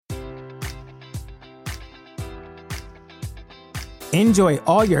Enjoy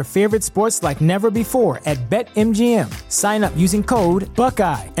all your favorite sports like never before at BetMGM. Sign up using code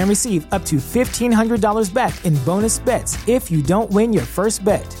Buckeye and receive up to $1,500 back in bonus bets if you don't win your first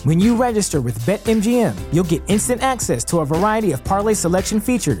bet. When you register with BetMGM, you'll get instant access to a variety of parlay selection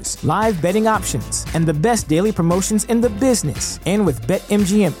features, live betting options, and the best daily promotions in the business. And with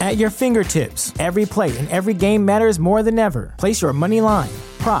BetMGM at your fingertips, every play and every game matters more than ever. Place your money line,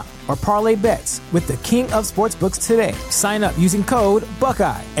 prop, or parlay bets with the king of sportsbooks today. Sign up using code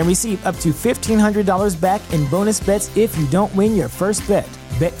Buckeye and receive up to $1,500 back in bonus bets if you don't win your first bet.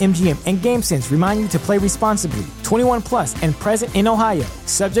 BetMGM and GameSense remind you to play responsibly. 21 plus and present in Ohio,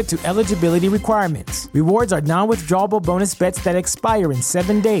 subject to eligibility requirements. Rewards are non-withdrawable bonus bets that expire in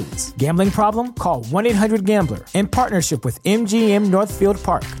 7 days. Gambling problem? Call 1-800-GAMBLER. In partnership with MGM Northfield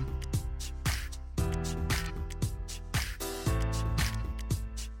Park.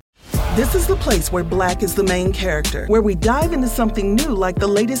 This is the place where Black is the main character, where we dive into something new like the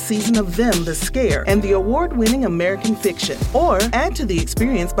latest season of Them, The Scare, and the award-winning American Fiction. Or add to the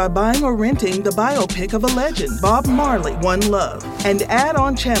experience by buying or renting the biopic of a legend, Bob Marley, One Love. And add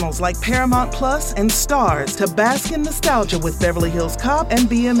on channels like Paramount Plus and Stars to bask in nostalgia with Beverly Hills Cop and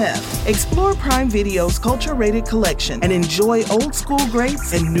BMF. Explore Prime Video's culture-rated collection and enjoy old school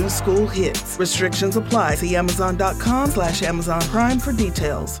greats and new school hits. Restrictions apply. See Amazon.com/Amazon Prime for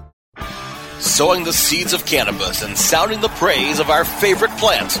details. Sowing the seeds of cannabis and sounding the praise of our favorite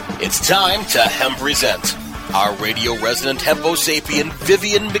plant. It's time to Hempresent. Our radio resident hempo sapien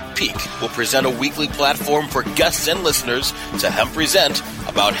Vivian McPeak will present a weekly platform for guests and listeners to Hempresent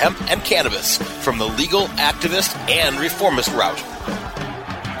about hemp and cannabis from the legal, activist, and reformist route.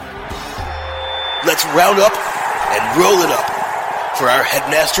 Let's round up and roll it up for our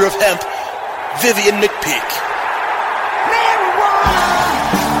headmaster of hemp, Vivian McPeak.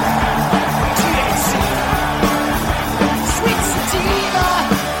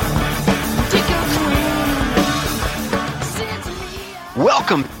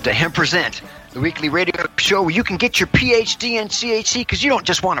 Welcome to Hempresent, the weekly radio show where you can get your PhD in THC because you don't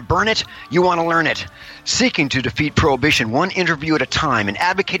just want to burn it, you want to learn it. Seeking to defeat prohibition one interview at a time and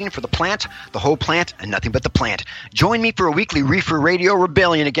advocating for the plant, the whole plant, and nothing but the plant. Join me for a weekly reefer radio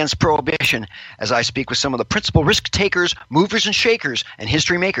rebellion against prohibition as I speak with some of the principal risk takers, movers and shakers, and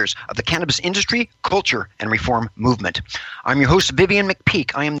history makers of the cannabis industry, culture, and reform movement. I'm your host, Vivian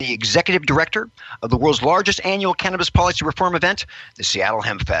McPeak. I am the executive director of the world's largest annual cannabis policy reform event, the Seattle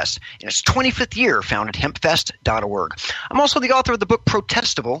Hemp Fest, in its 25th year, founded hempfest.org. I'm also the author of the book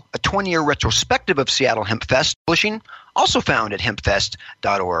Protestival, a 20-year retrospective of Seattle Hemp Fest, publishing, also found at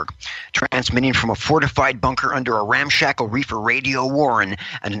hempfest.org. Transmitting from a fortified bunker under a ramshackle reefer radio warren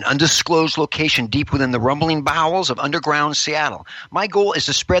and an undisclosed location deep within the rumbling bowels of underground Seattle. My goal is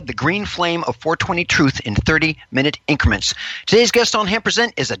to spread the green flame of 420 truth in 30-minute increments. Today's guest on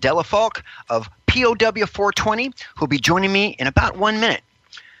Hempresent is Adela Falk of POW 420, who will be joining me in about 1 minute.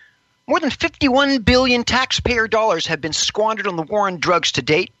 More than 51 billion taxpayer dollars have been squandered on the war on drugs to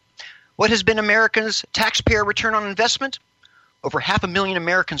date. What has been Americans' taxpayer return on investment? Over 500,000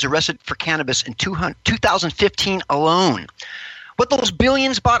 Americans arrested for cannabis in 2015 alone. What those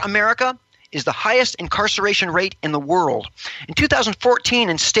billions bought America is the highest incarceration rate in the world. In 2014,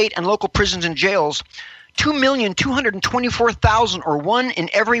 in state and local prisons and jails, 2,224,000, or 1 in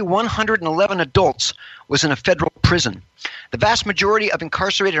every 111 adults, was in a federal prison. The vast majority of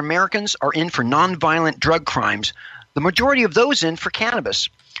incarcerated Americans are in for nonviolent drug crimes, the majority of those in for cannabis.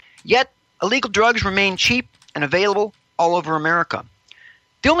 Yet, illegal drugs remain cheap and available all over America.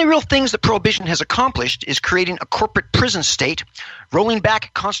 The only real things that prohibition has accomplished is creating a corporate prison state, rolling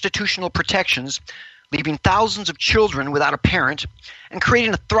back constitutional protections, leaving thousands of children without a parent, and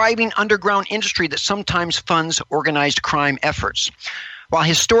creating a thriving underground industry that sometimes funds organized crime efforts. While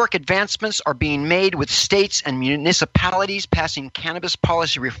historic advancements are being made with states and municipalities passing cannabis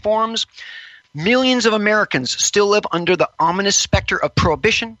policy reforms, millions of Americans still live under the ominous specter of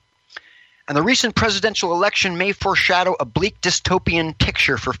prohibition, and the recent presidential election may foreshadow a bleak dystopian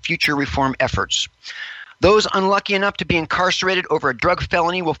picture for future reform efforts. Those unlucky enough to be incarcerated over a drug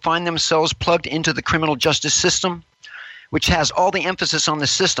felony will find themselves plugged into the criminal justice system, which has all the emphasis on the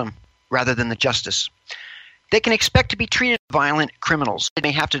system rather than the justice. They can expect to be treated as violent criminals. They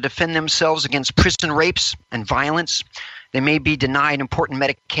may have to defend themselves against prison rapes and violence. They may be denied important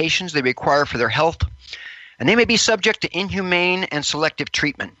medications they require for their health, and they may be subject to inhumane and selective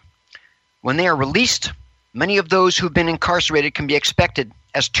treatment. When they are released, many of those who have been incarcerated can be expected,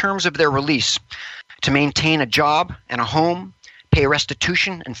 as terms of their release, to maintain a job and a home, pay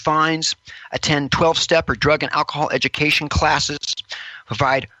restitution and fines, attend 12-step or drug and alcohol education classes,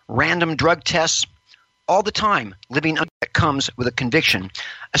 provide random drug tests, all the time living under that comes with a conviction,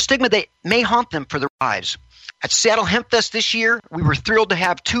 a stigma that may haunt them for their lives. At Seattle Hempfest this year, we were thrilled to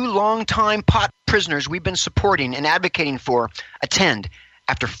have 2 longtime pot prisoners we've been supporting and advocating for attend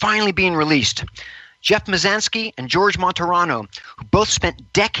after finally being released. Jeff Mazansky and George Monterano, who both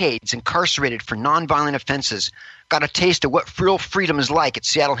spent decades incarcerated for nonviolent offenses, got a taste of what real freedom is like at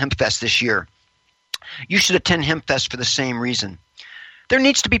Seattle Hempfest this year. You should attend Hempfest for the same reason. There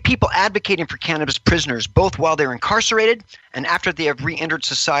needs to be people advocating for cannabis prisoners, both while they're incarcerated and after they have re-entered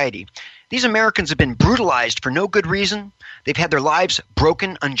society. These Americans have been brutalized for no good reason. They've had their lives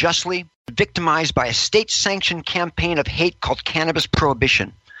broken unjustly, victimized by a state-sanctioned campaign of hate called cannabis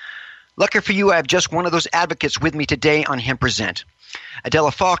prohibition. Lucky for you, I have just one of those advocates with me today on Hemp Present.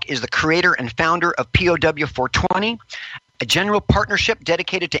 Adela Falk is the creator and founder of POW 420, a general partnership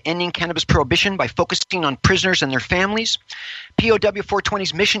dedicated to ending cannabis prohibition by focusing on prisoners and their families. POW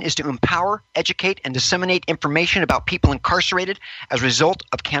 420's mission is to empower, educate, and disseminate information about people incarcerated as a result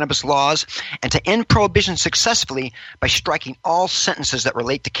of cannabis laws, and to end prohibition successfully by striking all sentences that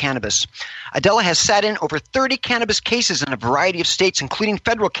relate to cannabis. Adela has sat in over 30 cannabis cases in a variety of states, including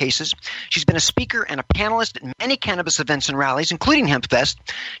federal cases. She's been a speaker and a panelist at many cannabis events and rallies, including Hempfest.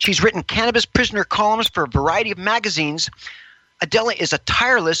 She's written cannabis prisoner columns for a variety of magazines. Adela is a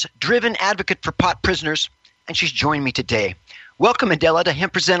tireless, driven advocate for pot prisoners, and she's joined me today. Welcome, Adela, to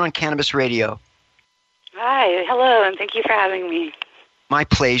Hemp Present on Cannabis Radio. Hi, hello, and thank you for having me. My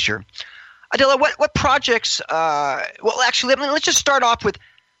pleasure. Adela, what projects, let's just start off with,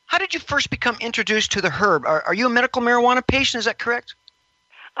 how did you first become introduced to the herb? Are you a medical marijuana patient, is that correct?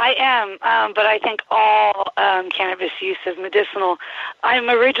 I am, but I think all cannabis use is medicinal. I'm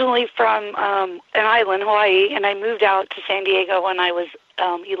originally from an island, Hawaii, and I moved out to San Diego when I was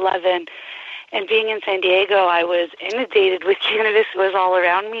 11. And being in San Diego, I was inundated with cannabis. It was all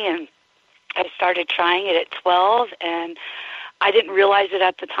around me, and I started trying it at 12, and I didn't realize it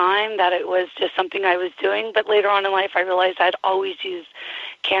at the time that it was just something I was doing, but later on in life I realized I'd always used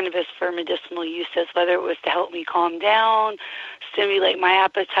cannabis for medicinal uses, whether it was to help me calm down, stimulate my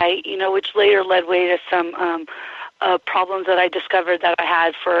appetite, which later led way to some problems that I discovered that I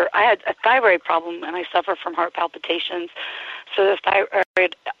had a thyroid problem, and I suffer from heart palpitations. So the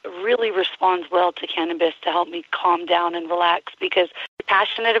thyroid really responds well to cannabis to help me calm down and relax, because I'm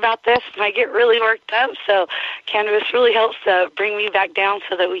passionate about this and I get really worked up. So cannabis really helps bring me back down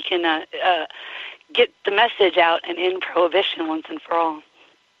so that we can get the message out and end prohibition once and for all.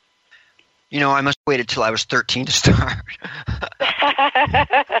 I must have waited till I was 13 to start.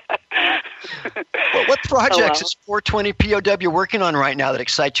 What projects is 420 POW working on right now that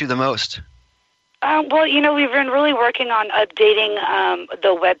excites you the most? We've been really working on updating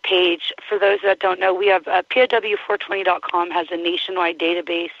the web page. For those that don't know, we have POW420.com has a nationwide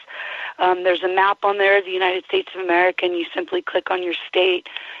database. There's a map on there of the United States of America, and you simply click on your state,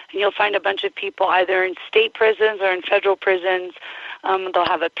 and you'll find a bunch of people either in state prisons or in federal prisons. They'll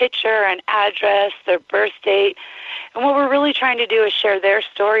have a picture, an address, their birth date. And what we're really trying to do is share their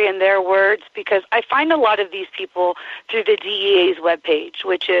story in their words, because I find a lot of these people through the DEA's webpage,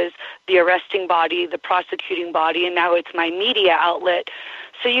 which is the arresting body, the prosecuting body, and now it's my media outlet.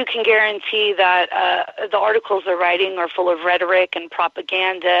 So you can guarantee that the articles they're writing are full of rhetoric and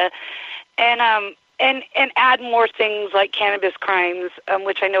propaganda, and add more things like cannabis crimes,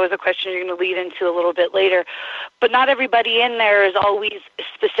 which I know is a question you're going to lead into a little bit later. But not everybody in there is always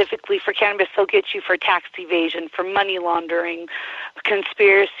specifically for cannabis. They'll get you for tax evasion, for money laundering,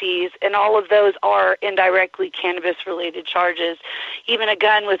 conspiracies, and all of those are indirectly cannabis-related charges. Even a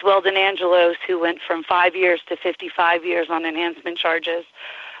gun with Weldon Angelos, who went from 5 years to 55 years on enhancement charges.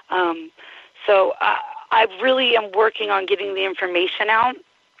 So I really am working on getting the information out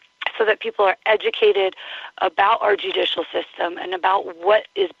so that people are educated about our judicial system and about what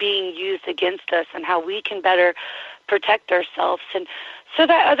is being used against us and how we can better protect ourselves, and so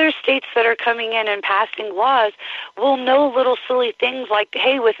that other states that are coming in and passing laws will know little silly things like,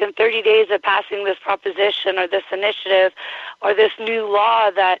 hey, within 30 days of passing this proposition or this initiative or this new law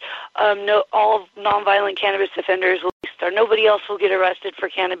that all nonviolent cannabis offenders will or nobody else will get arrested for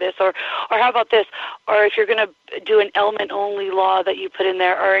cannabis, or how about this, or if you're going to do an element-only law that you put in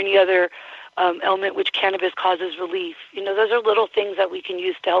there, or any other element which cannabis causes relief. Those are little things that we can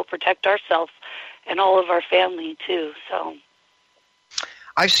use to help protect ourselves and all of our family too. So,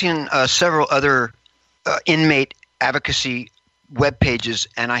 I've seen several other inmate advocacy web pages,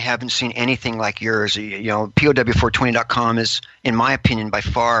 and I haven't seen anything like yours. POW420.com is, in my opinion, by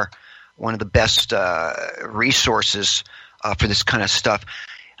far one of the best resources for this kind of stuff.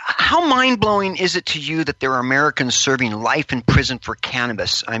 how mind-blowing is it to you that there are Americans serving life in prison for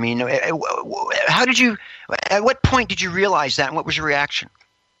cannabis? I mean, at what point did you realize that, and what was your reaction?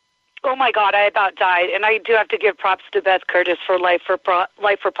 Oh my God, I about died, and I do have to give props to Beth Curtis for Life for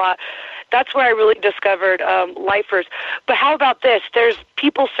Pot. That's where I really discovered lifers. But how about this? There's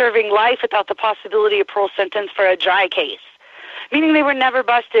people serving life without the possibility of parole sentence for a dry case, meaning they were never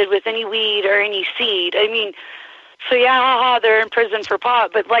busted with any weed or any seed. I mean, so yeah, they're in prison for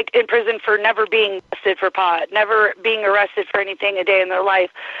pot, but like in prison for never being busted for pot, never being arrested for anything a day in their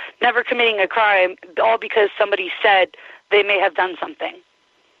life, never committing a crime, all because somebody said they may have done something.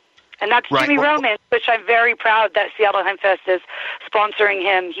 And that's right. Jimmy Roman, which I'm very proud that Seattle Hempfest is sponsoring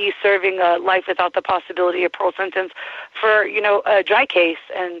him. He's serving a life without the possibility of parole sentence for, a dry case.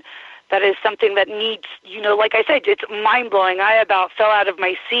 And that is something that needs, like I said, it's mind-blowing. I about fell out of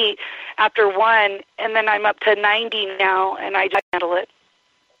my seat after one, and then I'm up to 90 now, and I just handle it.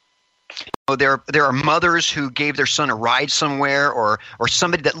 There are mothers who gave their son a ride somewhere, or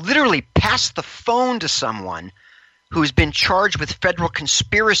somebody that literally passed the phone to someone who's been charged with federal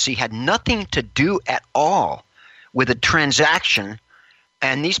conspiracy, had nothing to do at all with a transaction,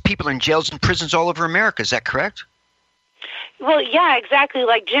 and these people are in jails and prisons all over America. Is that correct? Well, yeah, exactly.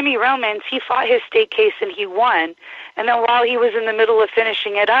 Like Jimmy Romans, he fought his state case and he won. And then while he was in the middle of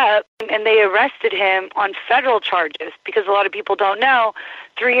finishing it up, and they arrested him on federal charges, because a lot of people don't know,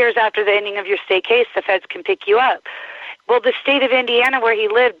 3 years after the ending of your state case, the feds can pick you up. Well, the state of Indiana where he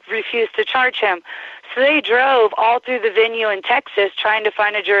lived refused to charge him. So they drove all through the venue in Texas trying to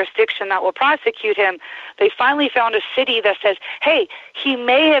find a jurisdiction that will prosecute him. They finally found a city that says, hey, he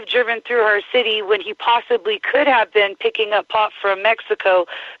may have driven through our city when he possibly could have been picking up pot from Mexico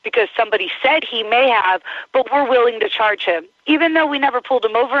because somebody said he may have, but we're willing to charge him. Even though we never pulled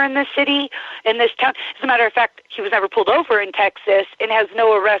him over in this city, in this town. As a matter of fact, he was never pulled over in Texas and has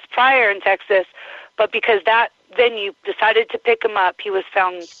no arrest prior in Texas. But because that venue decided to pick him up, he was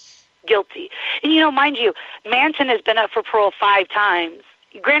found guilty. And, mind you, Manson has been up for parole 5 times.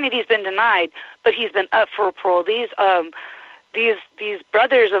 Granted, he's been denied, but he's been up for parole. These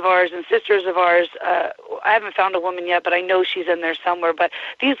brothers of ours and sisters of ours, I haven't found a woman yet, but I know she's in there somewhere. But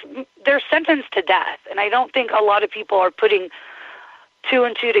they're sentenced to death, and I don't think a lot of people are putting 2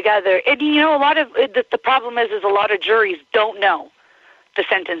 and 2 together. And, a lot of the problem is a lot of juries don't know the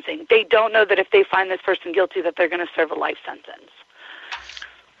sentencing. They don't know that if they find this person guilty that they're going to serve a life sentence.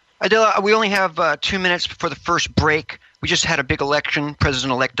 Adela, we only have 2 minutes before the first break. We just had a big election.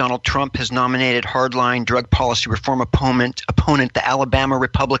 President-elect Donald Trump has nominated hardline drug policy reform opponent, the Alabama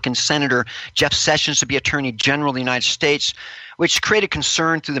Republican Senator Jeff Sessions, to be Attorney General of the United States, which created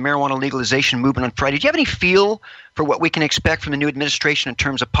concern through the marijuana legalization movement on Friday. Do you have any feel for what we can expect from the new administration in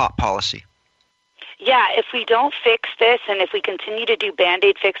terms of pot policy? Yeah, if we don't fix this and if we continue to do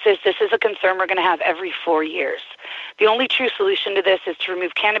Band-Aid fixes, this is a concern we're going to have every 4 years. The only true solution to this is to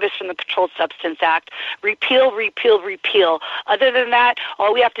remove cannabis from the Controlled Substance Act, repeal. Other than that,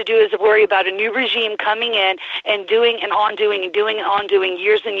 all we have to do is worry about a new regime coming in and doing and undoing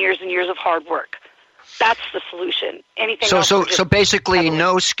years and years and years of hard work. That's the solution. Anything else? So basically,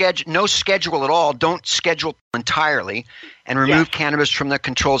 no schedule at all. Don't schedule entirely, and remove cannabis from the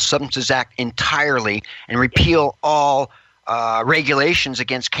Controlled Substances Act entirely, and repeal all regulations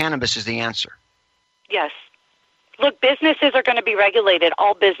against cannabis is the answer. Yes. Look, businesses are going to be regulated.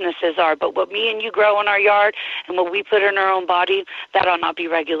 All businesses are. But what me and you grow in our yard and what we put in our own body, that ought not be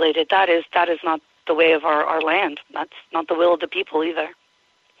regulated. That is not the way of our land. That's not the will of the people either.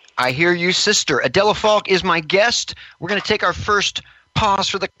 I hear you, sister. Adela Falk is my guest. We're going to take our first pause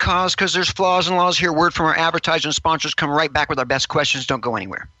for the cause because there's flaws and laws here. Word from our advertisers and sponsors. Come right back with our best questions. Don't go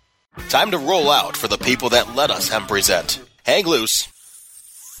anywhere. Time to roll out for the people that let us present. Hang loose.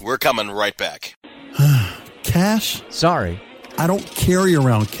 We're coming right back. Cash? Sorry. I don't carry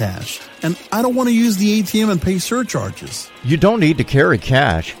around cash, and I don't want to use the ATM and pay surcharges. You don't need to carry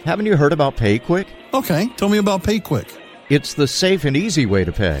cash. Haven't you heard about PayQuick? Okay, tell me about PayQuick. It's the safe and easy way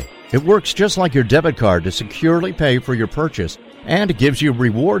to pay. It works just like your debit card to securely pay for your purchase, and it gives you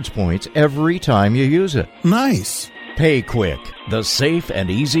rewards points every time you use it. Nice. PayQuick, the safe and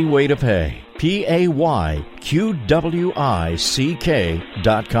easy way to pay.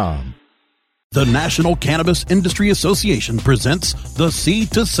 PayQuick.com. The National Cannabis Industry Association presents the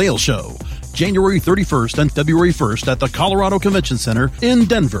Seed to Sale Show, January 31st and February 1st at the Colorado Convention Center in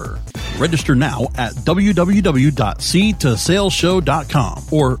Denver. Register now at www.seedtosaleshow.com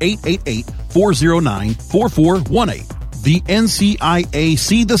or 888-409-4418. The NCIA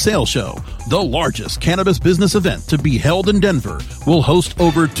Seed to Sale Show, the largest cannabis business event to be held in Denver, will host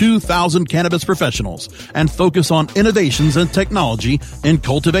over 2,000 cannabis professionals and focus on innovations and technology in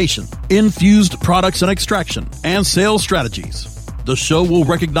cultivation, infused products and extraction, and sales strategies. The show will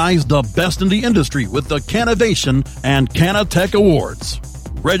recognize the best in the industry with the Cannovation and Cannatech Awards.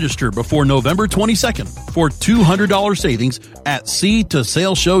 Register before November 22nd for $200 savings at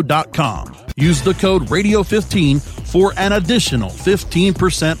seedtosaleshow.com. Use the code Radio15 for an additional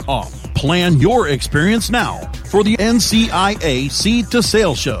 15% off. Plan your experience now for the NCIA Seed to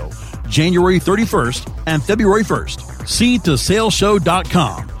Sale Show, January 31st and February 1st.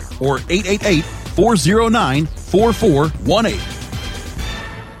 seedtosaleshow.com or 888-409-4418.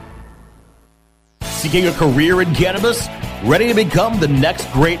 Seeking a career in cannabis? Ready to become the next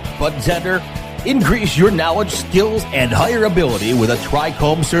great bud tender? Increase your knowledge, skills, and higher ability with a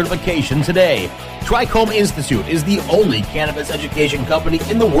Trichome certification today. Trichome Institute is the only cannabis education company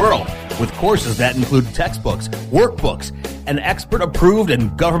in the world with courses that include textbooks, workbooks, and expert-approved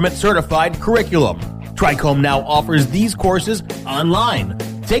and government-certified curriculum. Trichome now offers these courses online.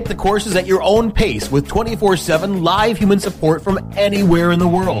 Take the courses at your own pace with 24/7 live human support from anywhere in the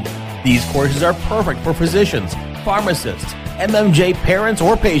world. These courses are perfect for physicians, pharmacists, MMJ parents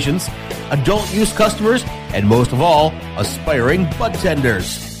or patients, adult use customers, and most of all, aspiring bud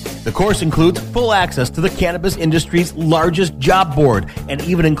tenders. The course includes full access to the cannabis industry's largest job board and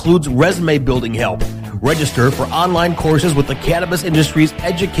even includes resume building help. Register for online courses with the cannabis industry's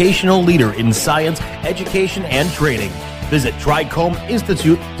educational leader in science, education, and training. Visit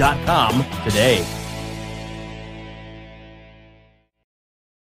TrichomeInstitute.com today.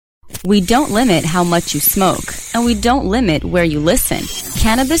 We don't limit how much you smoke, and we don't limit where you listen.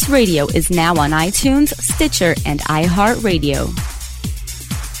 Cannabis Radio is now on iTunes, Stitcher, and iHeartRadio.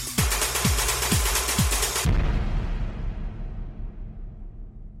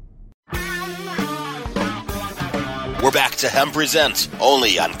 We're back to Hemp Presents,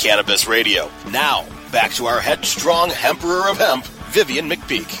 only on Cannabis Radio. Now, back to our headstrong Emperor of Hemp, Vivian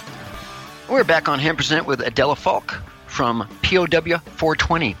McPeak. We're back on Hemp Present with Adela Falk from POW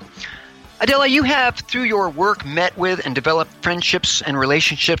 420. Adela, you have, through your work, met with and developed friendships and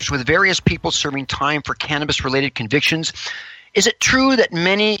relationships with various people serving time for cannabis-related convictions. Is it true that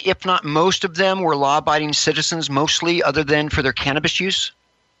many, if not most of them, were law-abiding citizens, mostly other than for their cannabis use?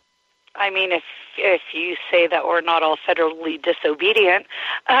 I mean, if you say that we're not all federally disobedient,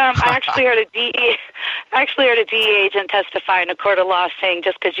 I actually heard a DEA agent testify in a court of law saying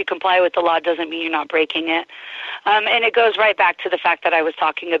just because you comply with the law doesn't mean you're not breaking it. And it goes right back to the fact that I was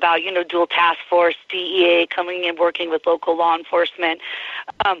talking about, dual task force, DEA coming in, working with local law enforcement.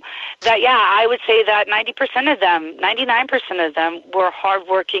 I would say that 90% of them, 99% of them were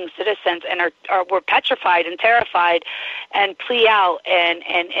hardworking citizens and were petrified and terrified and plea out and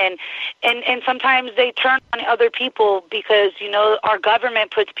sometimes they turn on other people because, our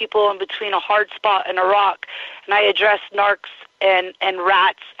government puts people in between a hard spot and a rock. And I address narcs and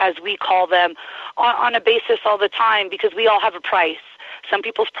rats, as we call them, on a basis all the time because we all have a price. Some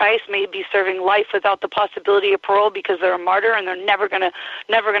people's price may be serving life without the possibility of parole because they're a martyr and they're never gonna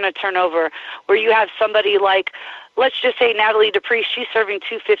turn over. Where you have somebody like, let's just say Natalie Dupree, she's serving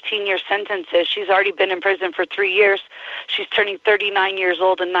 2 15-year sentences. She's already been in prison for 3 years. She's turning 39 years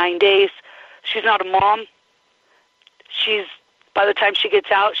old in 9 days. She's not a mom. By the time she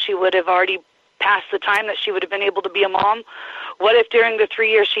gets out, she would have already passed the time that she would have been able to be a mom. What if during the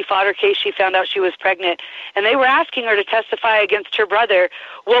 3 years she fought her case, she found out she was pregnant, and they were asking her to testify against her brother?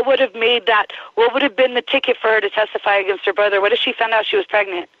 What would have been the ticket for her to testify against her brother? What if she found out she was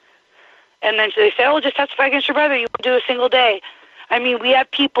pregnant? And then they say, just testify against your brother. You won't do a single day. I mean, we have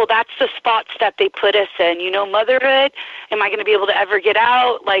people, that's the spots that they put us in. Motherhood, am I going to be able to ever get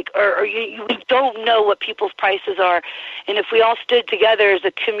out? We don't know what people's prices are. And if we all stood together as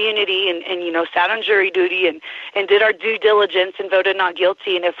a community and sat on jury duty and did our due diligence and voted not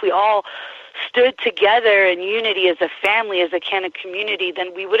guilty, and if we all stood together in unity as a family, as a Canna community,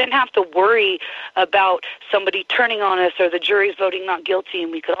 then we wouldn't have to worry about somebody turning on us or the jury's voting not guilty,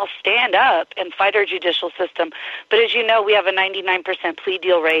 and we could all stand up and fight our judicial system. But as you know, we have a 99% plea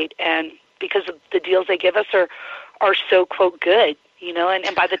deal rate, and because of the deals they give us are so, quote, good,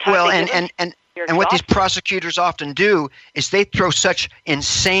 and by the time And what these prosecutors often do is they throw such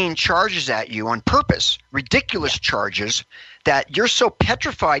insane charges at you on purpose, ridiculous charges, that you're so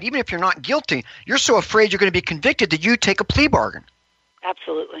petrified, even if you're not guilty, you're so afraid you're going to be convicted that you take a plea bargain.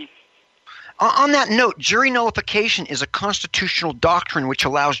 Absolutely. On that note, jury nullification is a constitutional doctrine which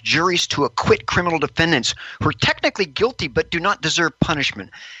allows juries to acquit criminal defendants who are technically guilty but do not deserve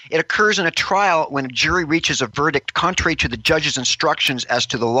punishment. It occurs in a trial when a jury reaches a verdict contrary to the judge's instructions as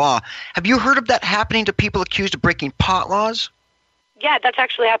to the law. Have you heard of that happening to people accused of breaking pot laws? Yeah, that's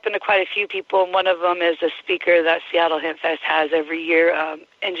actually happened to quite a few people, and one of them is a speaker that Seattle HempFest has every year,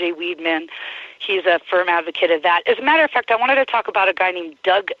 N.J. Weidman. He's a firm advocate of that. As a matter of fact, I wanted to talk about a guy named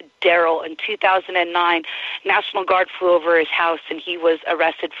Doug Darrell. In 2009, National Guard flew over his house, and he was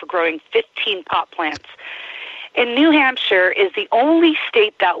arrested for growing 15 pot plants. And New Hampshire is the only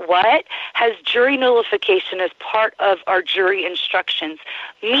state that has jury nullification as part of our jury instructions,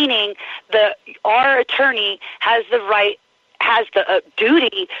 meaning our attorney has the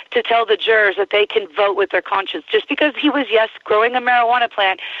duty to tell the jurors that they can vote with their conscience. Just because he was, growing a marijuana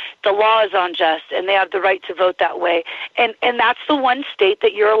plant, the law is unjust, and they have the right to vote that way. And that's the one state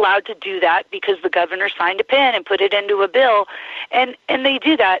that you're allowed to do that because the governor signed a pen and put it into a bill, and they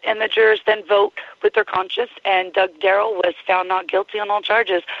do that, and the jurors then vote with their conscience, and Doug Darrell was found not guilty on all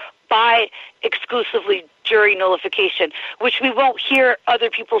charges by exclusively jury nullification, which we won't hear other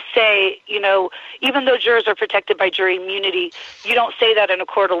people say, even though jurors are protected by jury immunity, you don't say that in a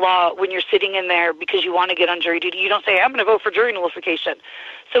court of law when you're sitting in there because you want to get on jury duty. You don't say, I'm going to vote for jury nullification.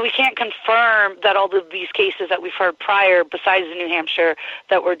 So we can't confirm that all of these cases that we've heard prior, besides in New Hampshire,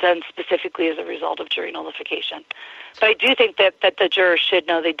 that were done specifically as a result of jury nullification. But I do think that the jurors should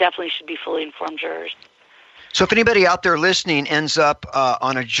know. They definitely should be fully informed jurors. So if anybody out there listening ends up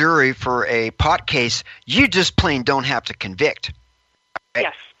on a jury for a pot case, you just plain don't have to convict. Right?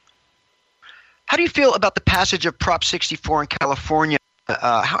 Yes. How do you feel about the passage of Prop 64 in California?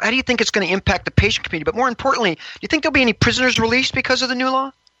 How do you think it's going to impact the patient community? But more importantly, do you think there'll be any prisoners released because of the new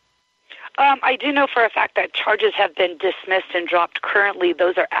law? I do know for a fact that charges have been dismissed and dropped currently.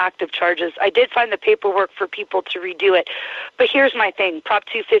 Those are active charges. I did find the paperwork for people to redo it. But here's my thing. Prop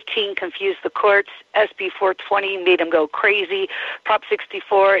 215 confused the courts. SB 420 made them go crazy. Prop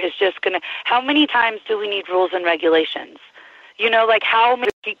 64 is just going to... How many times do we need rules and regulations? How many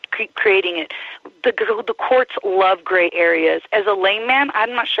keep creating it? The courts love gray areas. As a layman,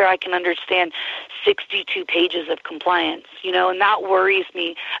 I'm not sure I can understand 62 pages of compliance, and that worries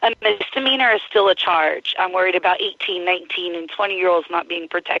me. A misdemeanor is still a charge. I'm worried about 18, 19, and 20-year-olds not being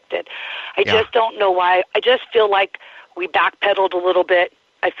protected. I just don't know why. I just feel like we backpedaled a little bit.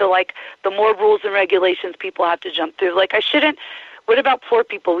 I feel like the more rules and regulations people have to jump through. What about poor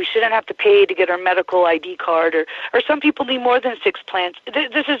people? We shouldn't have to pay to get our medical ID card, or some people need more than 6 plants.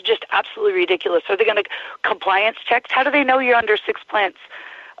 This is just absolutely ridiculous. Are they going to compliance checks? How do they know you're under 6 plants?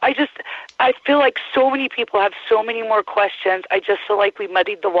 I feel like so many people have so many more questions. I just feel like we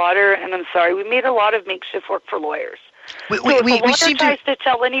muddied the water, and I'm sorry, we made a lot of makeshift work for lawyers. If a lawyer tries to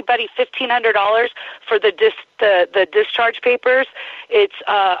tell anybody $1,500 for the discharge papers, it's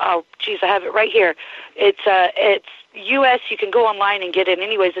I have it right here. It's U.S. You can go online and get it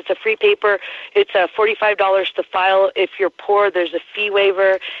anyways. It's a free paper. It's $45 to file. If you're poor, there's a fee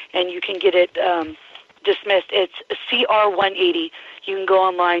waiver, and you can get it dismissed. It's CR 180. You can go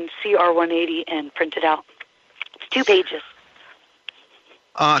online, CR 180, and print it out. It's 2 pages.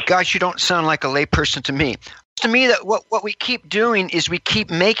 Gosh, you don't sound like a layperson to me. To me, that what we keep doing is we keep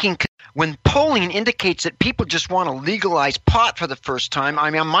making, when polling indicates that people just want to legalize pot for the first time. I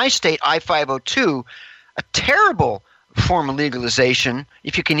mean, my state, I-502, a terrible form of legalization,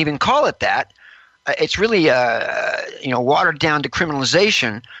 if you can even call it that. It's really, watered down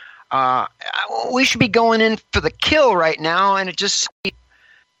decriminalization. We should be going in for the kill right now, and it just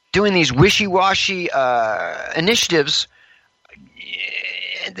doing these wishy-washy initiatives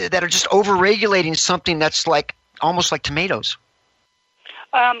that are just over-regulating something that's almost like tomatoes.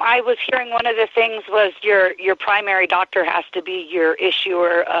 I was hearing one of the things was your primary doctor has to be your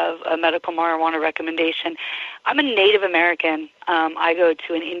issuer of a medical marijuana recommendation. I'm a Native American. I go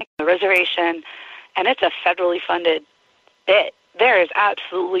to an Indian reservation, and it's a federally funded bit. There is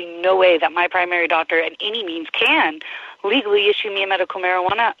absolutely no way that my primary doctor at any means can legally issue me a medical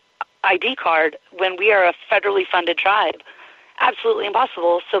marijuana ID card when we are a federally funded tribe. Absolutely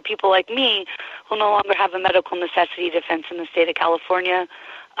impossible. So people like me will no longer have a medical necessity defense in the state of California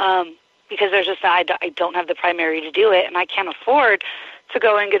because there's just I don't have the primary to do it, and I can't afford to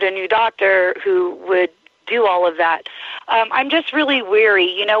go and get a new doctor who would do all of that. I'm just really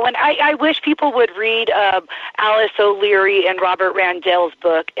weary, and I wish people would read Alice O'Leary and Robert Randall's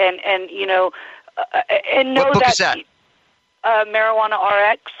book and know what book is that? Marijuana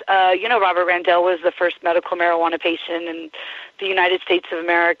RX. Robert Randall was the first medical marijuana patient in the United States of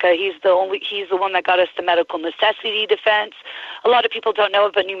America. He's the one that got us the medical necessity defense. A lot of people don't know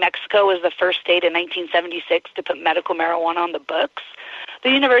it, but New Mexico was the first state in 1976 to put medical marijuana on the books. The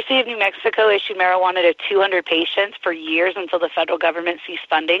University of New Mexico issued marijuana to 200 patients for years until the federal government ceased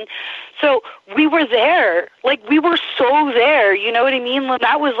funding. So we were there. Like, we were so there. You know what I mean?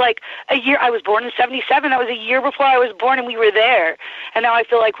 That was like a year. I was born in 77. That was a year before I was born, and we were there. And now I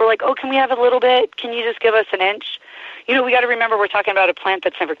feel like we're like, oh, can we have a little bit? Can you just give us an inch? You know, we got to remember we're talking about a plant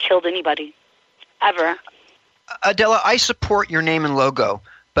that's never killed anybody, ever. Adela, I support your name and logo.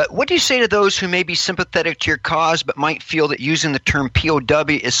 But what do you say to those who may be sympathetic to your cause but might feel that using the term POW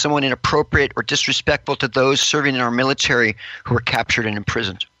is somewhat inappropriate or disrespectful to those serving in our military who were captured and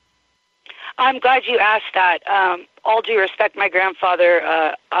imprisoned? I'm glad you asked that. All due respect, my grandfather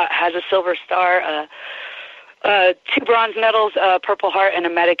has a Silver Star, 2 bronze medals, a Purple Heart, and a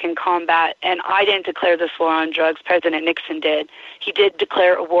medic in combat. And I didn't declare this war on drugs. President Nixon did. He did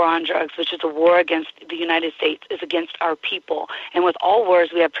declare a war on drugs, which is a war against the United States, is against our people. And with all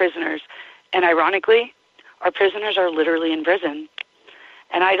wars, we have prisoners. And ironically, our prisoners are literally in prison.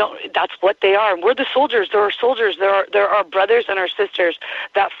 And that's what they are. We're the soldiers. There are soldiers. There are our brothers and our sisters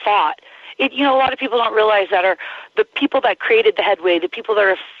that fought. A lot of people don't realize that are the people that created the headway, the people that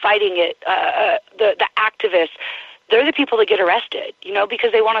are fighting it, the activists. They're the people that get arrested,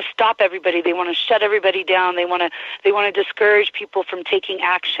 because they want to stop everybody. They want to shut everybody down. They want to discourage people from taking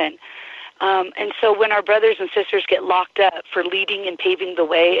action. And so when our brothers and sisters get locked up for leading and paving the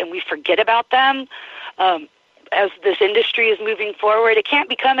way, and we forget about them, as this industry is moving forward, it can't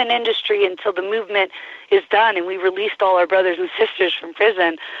become an industry until the movement is done and we released all our brothers and sisters from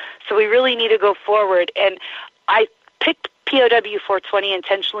prison. So we really need to go forward. And I picked POW 420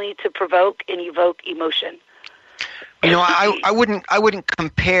 intentionally to provoke and evoke emotion. I wouldn't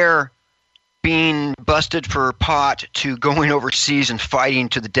compare being busted for pot to going overseas and fighting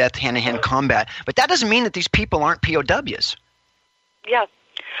to the death, hand-to-hand combat. But that doesn't mean that these people aren't POWs. Yeah.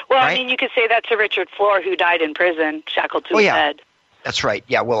 Well, right? I mean, you could say that to Richard Flohr, who died in prison, shackled to his bed. That's right.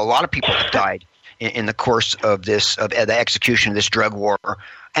 Yeah, well, a lot of people have died in the course of the execution of this drug war,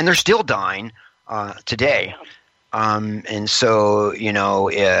 and they're still dying today. And so, and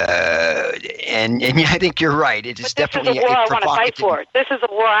I think you're right. It is definitely a war I want to fight for. This is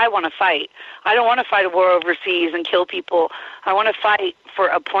a war I want to fight. I don't want to fight a war overseas and kill people. I want to fight for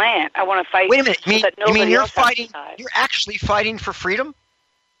a plant. I want to fight. Wait a minute. You mean you're fighting? You're actually fighting for freedom?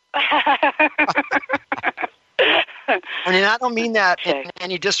 I mean, I don't mean that in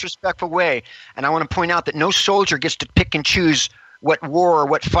any disrespectful way. And I want to point out that no soldier gets to pick and choose what war or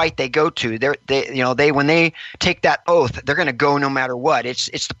what fight they go to. They when they take that oath, they're going to go no matter what. It's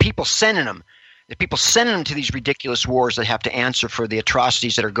the people sending them. The people sending them to these ridiculous wars that have to answer for the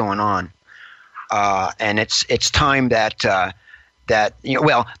atrocities that are going on. And it's time that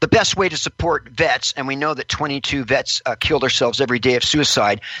the best way to support vets, and we know that 22 vets kill themselves every day of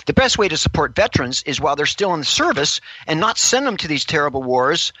suicide. The best way to support veterans is while they're still in the service and not send them to these terrible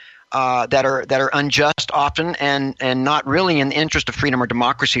wars that are unjust often and not really in the interest of freedom or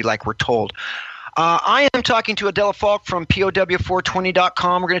democracy like we're told. I am talking to Adela Falk from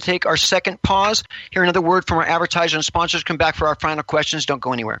POW420.com. We're going to take our second pause, hear another word from our advertisers and sponsors, come back for our final questions. Don't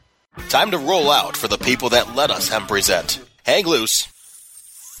go anywhere. Time to roll out for the people that let us present. Hang loose.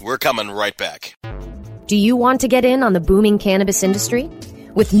 We're coming right back. Do you want to get in on the booming cannabis industry?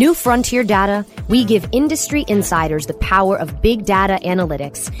 With New Frontier Data, we give industry insiders the power of big data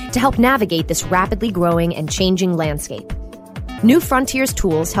analytics to help navigate this rapidly growing and changing landscape. New Frontier's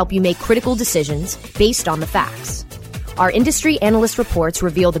tools help you make critical decisions based on the facts. Our industry analyst reports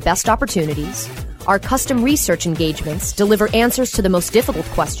reveal the best opportunities. Our custom research engagements deliver answers to the most difficult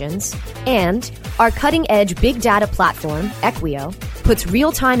questions, and our cutting-edge big data platform, Equio, puts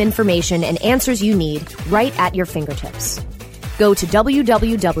real-time information and answers you need right at your fingertips. Go to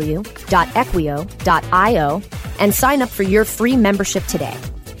www.equio.io and sign up for your free membership today.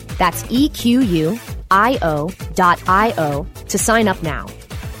 That's EQUIO.io to sign up now.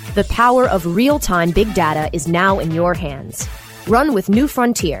 The power of real-time big data is now in your hands. Run with New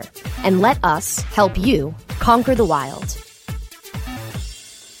Frontier, and let us help you conquer the wild.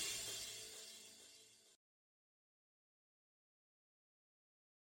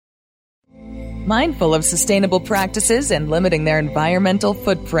 Mindful of sustainable practices and limiting their environmental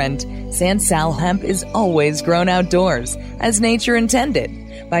footprint, Sansal Hemp is always grown outdoors, as nature intended.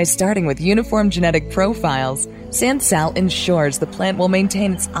 By starting with uniform genetic profiles, Sansal ensures the plant will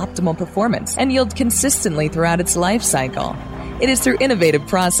maintain its optimal performance and yield consistently throughout its life cycle. It is through innovative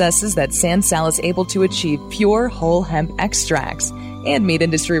processes that Sansal is able to achieve pure whole hemp extracts and meet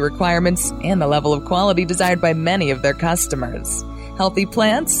industry requirements and the level of quality desired by many of their customers. Healthy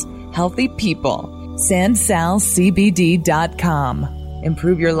plants, healthy people. SansalCBD.com.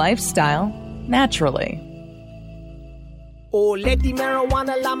 Improve your lifestyle naturally. Oh, let the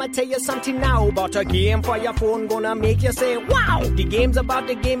marijuana llama tell you something now about a game for your phone gonna make you say, wow! The game's about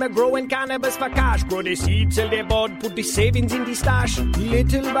the game of growing cannabis for cash. Grow the seed, sell the bud, put the savings in the stash.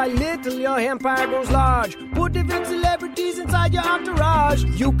 Little by little, your empire grows large. Put different celebrities inside your entourage.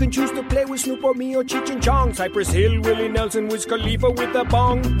 You can choose to play with Snoop or me or Cheech and Chong, Cypress Hill, Willie Nelson, Wiz Khalifa with a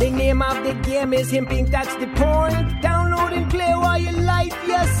bong. The name of the game is Hemp Inc., that's the point. Download and play while you light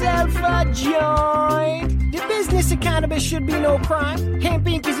yourself a joint. The business of cannabis should be no crime. Hemp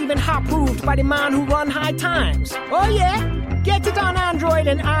Inc. is even hot-proofed by the man who run High Times. Oh yeah? Get it on Android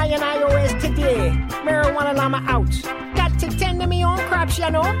and iOS today. Marijuana Llama out. Got to tend to me own crops, you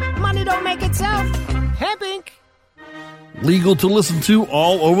know. Money don't make itself. Hemp Inc. Legal to listen to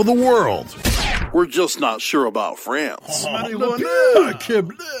all over the world. We're just not sure about France.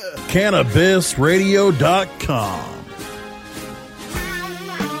 CannabisRadio.com.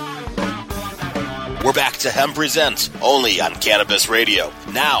 We're back to Hemp Presents, only on Cannabis Radio.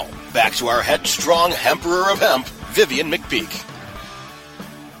 Now, back to our headstrong Emperor of Hemp, Vivian McPeak.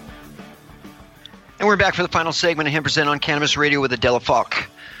 And we're back for the final segment of Hemp Present on Cannabis Radio with Adela Falk.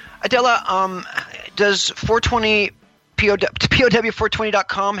 Adela, does 420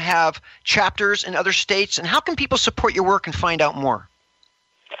 POW420.com have chapters in other states? And how can people support your work and find out more?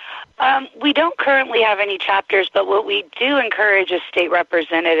 We don't currently have any chapters, but what we do encourage is state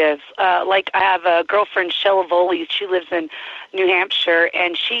representatives. Like I have a girlfriend, Shella Voley. She lives in New Hampshire,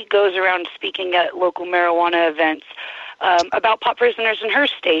 and she goes around speaking at local marijuana events about pot prisoners in her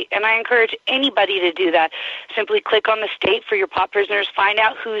state. And I encourage anybody to do that. Simply click on the state for your pot prisoners, find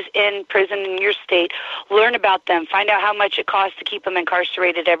out who's in prison in your state, learn about them, find out how much it costs to keep them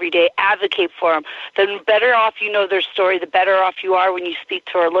incarcerated every day, advocate for them. The better off you know their story, the better off you are when you speak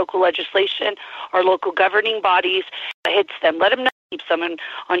to our local legislation, our local governing bodies. It hits them. Let them know keep someone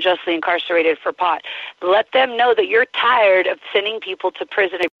unjustly incarcerated for pot. Let them know that you're tired of sending people to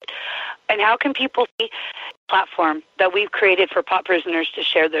prison. And how can people see platform that we've created for pot prisoners to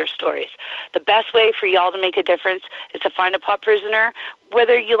share their stories? The best way for y'all to make a difference is to find a pot prisoner,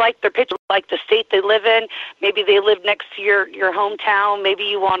 whether you like their picture, like the state they live in, maybe they live next to your hometown, maybe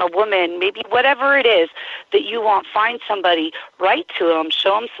you want a woman, maybe whatever it is that you want, find somebody, write to them,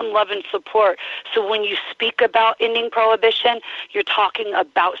 show them some love and support. So when you speak about ending prohibition, you're talking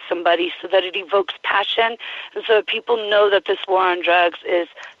about somebody so that it evokes passion and so that people know that this war on drugs is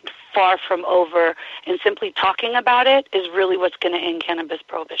far from over, and simply talking about it is really what's going to end cannabis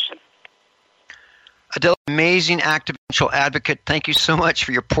prohibition. Adela, amazing activist advocate. Thank you so much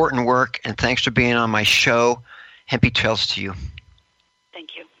for your important work, and thanks for being on my show. Hempy Trails to you.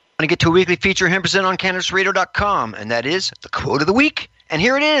 Thank you. I'm going to get to a weekly feature, Hemp Present on CannabisRadio.com, and that is the quote of the week. And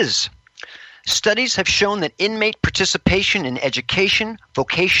here it is. Studies have shown that inmate participation in education,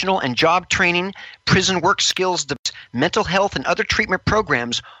 vocational and job training, prison work skills, mental health, and other treatment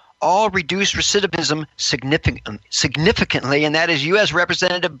programs all reduce recidivism significantly, and that is U.S.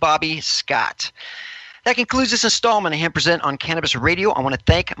 Representative Bobby Scott. That concludes this installment of Hemp Present on Cannabis Radio. I want to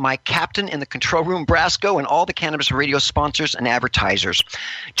thank my captain in the control room, Brasco, and all the Cannabis Radio sponsors and advertisers.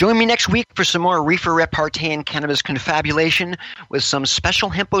 Join me next week for some more reefer repartee and cannabis confabulation with some special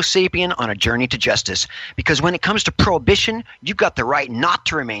Hempo sapien on a journey to justice. Because when it comes to prohibition, you've got the right not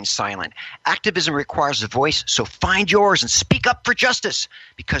to remain silent. Activism requires a voice, so find yours and speak up for justice,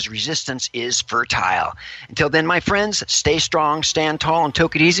 because resistance is fertile. Until then, my friends, stay strong, stand tall, and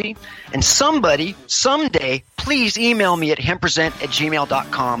take it easy. And someday, please email me at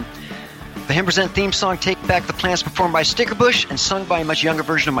hempresent@gmail.com. The Hemp Present theme song, Take Back the Plants, performed by Stickerbush and sung by a much younger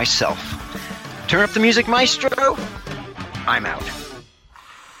version of myself. Turn up the music, maestro. I'm out.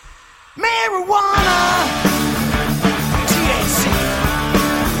 Marijuana, THC,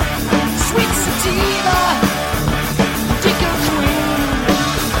 sweet sativa, Dicker Queen,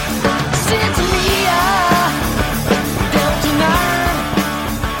 Santeria, Delta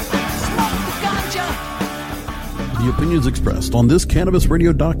 9, smoke the ganja. The opinions expressed on this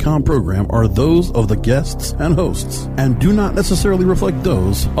CannabisRadio.com program are those of the guests and hosts and do not necessarily reflect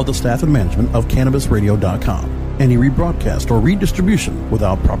those of the staff and management of CannabisRadio.com. Any rebroadcast or redistribution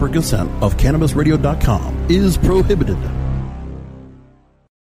without proper consent of CannabisRadio.com is prohibited.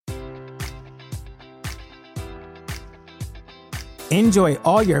 Enjoy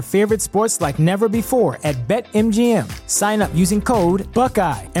all your favorite sports like never before at BetMGM. Sign up using code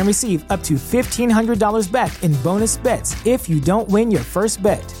Buckeye and receive up to $1,500 back in bonus bets if you don't win your first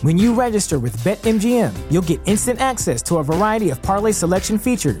bet. When you register with BetMGM, you'll get instant access to a variety of parlay selection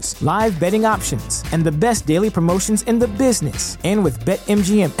features, live betting options, and the best daily promotions in the business. And with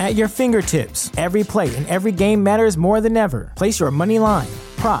BetMGM at your fingertips, every play and every game matters more than ever. Place your money line,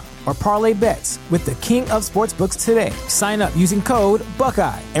 prop, or parlay bets with the king of sportsbooks today. Sign up using code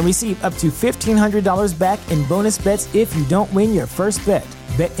Buckeye and receive up to $1,500 back in bonus bets if you don't win your first bet.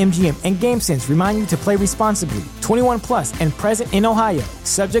 BetMGM and GameSense remind you to play responsibly. 21 plus and present in Ohio,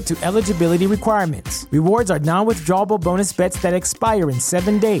 subject to eligibility requirements. Rewards are non-withdrawable bonus bets that expire in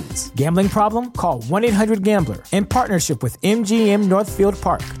 7 days. Gambling problem? Call 1-800-GAMBLER. In partnership with MGM Northfield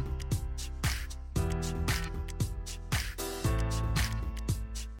Park.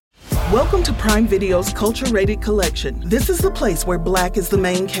 Welcome to Prime Video's Culture-Rated Collection. This is the place where Black is the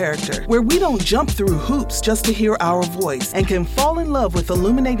main character, where we don't jump through hoops just to hear our voice and can fall in love with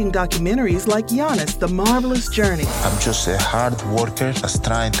illuminating documentaries like Giannis, The Marvelous Journey. I'm just a hard worker that's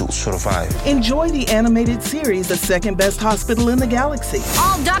trying to survive. Enjoy the animated series, The Second Best Hospital in the Galaxy.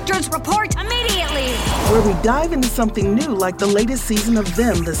 All doctors report immediately! Where we dive into something new like the latest season of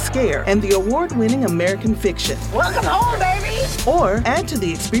Them, The Scare, and the award-winning American Fiction. Welcome home, baby! Or add to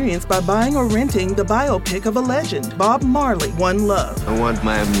the experience by buying or renting the biopic of a legend, Bob Marley, One Love. I want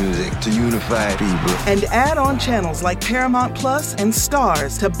my music to unify people. And add on channels like Paramount Plus and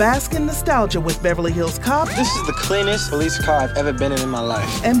Stars to bask in nostalgia with Beverly Hills Cop. This is the cleanest police car I've ever been in my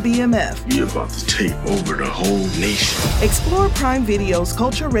life. And BMF. We're about to take over the whole nation. Explore Prime Video's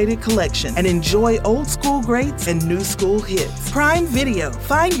Culture-Rated Collection and enjoy old school greats and new school hits. Prime Video.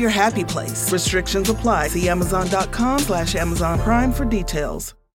 Find your happy place. Restrictions apply. See Amazon.com/Amazon Prime for details.